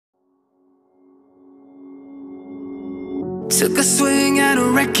Took a swing at a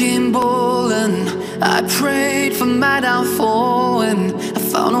wrecking ball and I prayed for my downfall, and I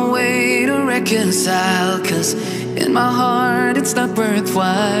found a way to reconcile, 'cause in my heart it's not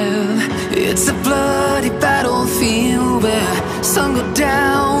worthwhile. It's a bloody battlefield where some go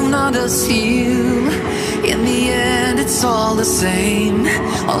down, others heal. In the end it's all the same.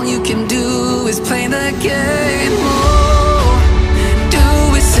 All you can do is play the game. Oh, do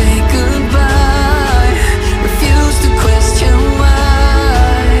we say goodbye? Refuse to question why.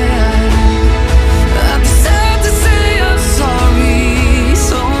 I'm sad to say I'm sorry,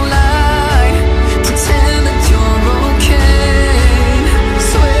 so lie. Pretend that you're okay.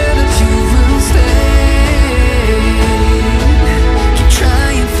 Swear that you will stay. Keep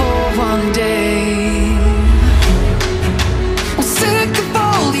trying for one day. I'm sick of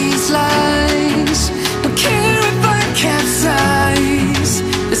all these lies. Don't care if I capsize.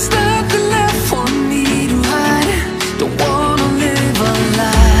 There's nothing left for me to hide. Don't wanna live a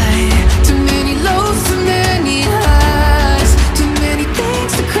lie. Too many lows, too many highs. Too many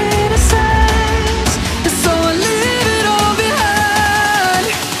things to criticize. And so I leave it all behind.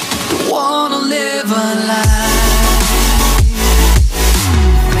 Don't wanna live a lie.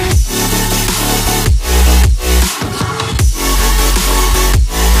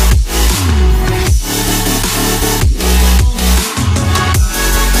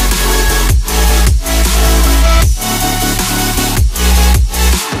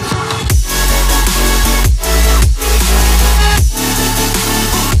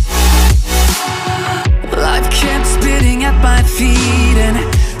 Life kept spitting at my feet and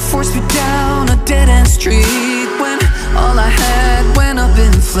forced me down a dead-end street, when all I had went up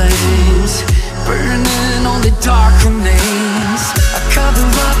in flames, burning only dark remains. I cover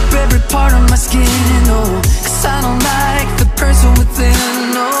up every part of my skin, oh, 'cause I don't like the person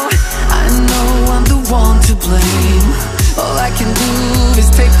within. Oh, I know I'm the one to blame. All I can do is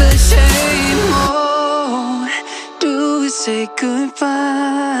take the shame. Oh, do we say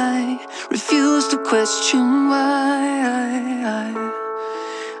goodbye? Refuse to question why.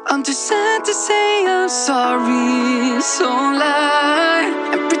 I'm too sad to say I'm sorry, so lie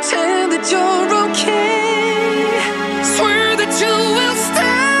and pretend that you're okay. Swear that you will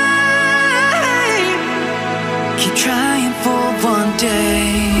stay. Keep trying for one day.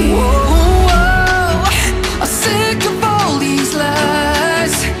 Whoa, I'm sick of all these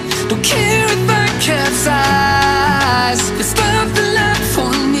lies. Don't care if I capsize. There's nothing left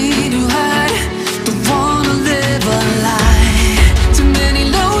for me to hide. Don't wanna live a lie. Too many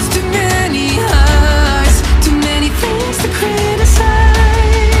lows, too many highs. Too many things to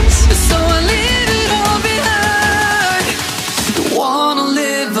criticize. So I leave it all behind. Don't wanna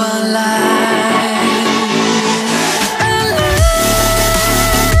live a lie. A lie.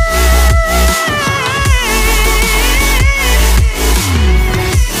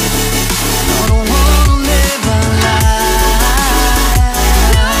 No, don't wanna live a lie.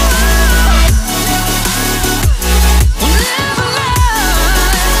 We'll live a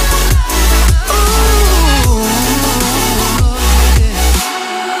lie. Ooh, yeah.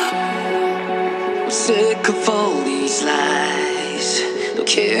 I'm sick of all these lies. Don't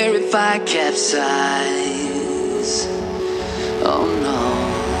care if I capsize. Oh no.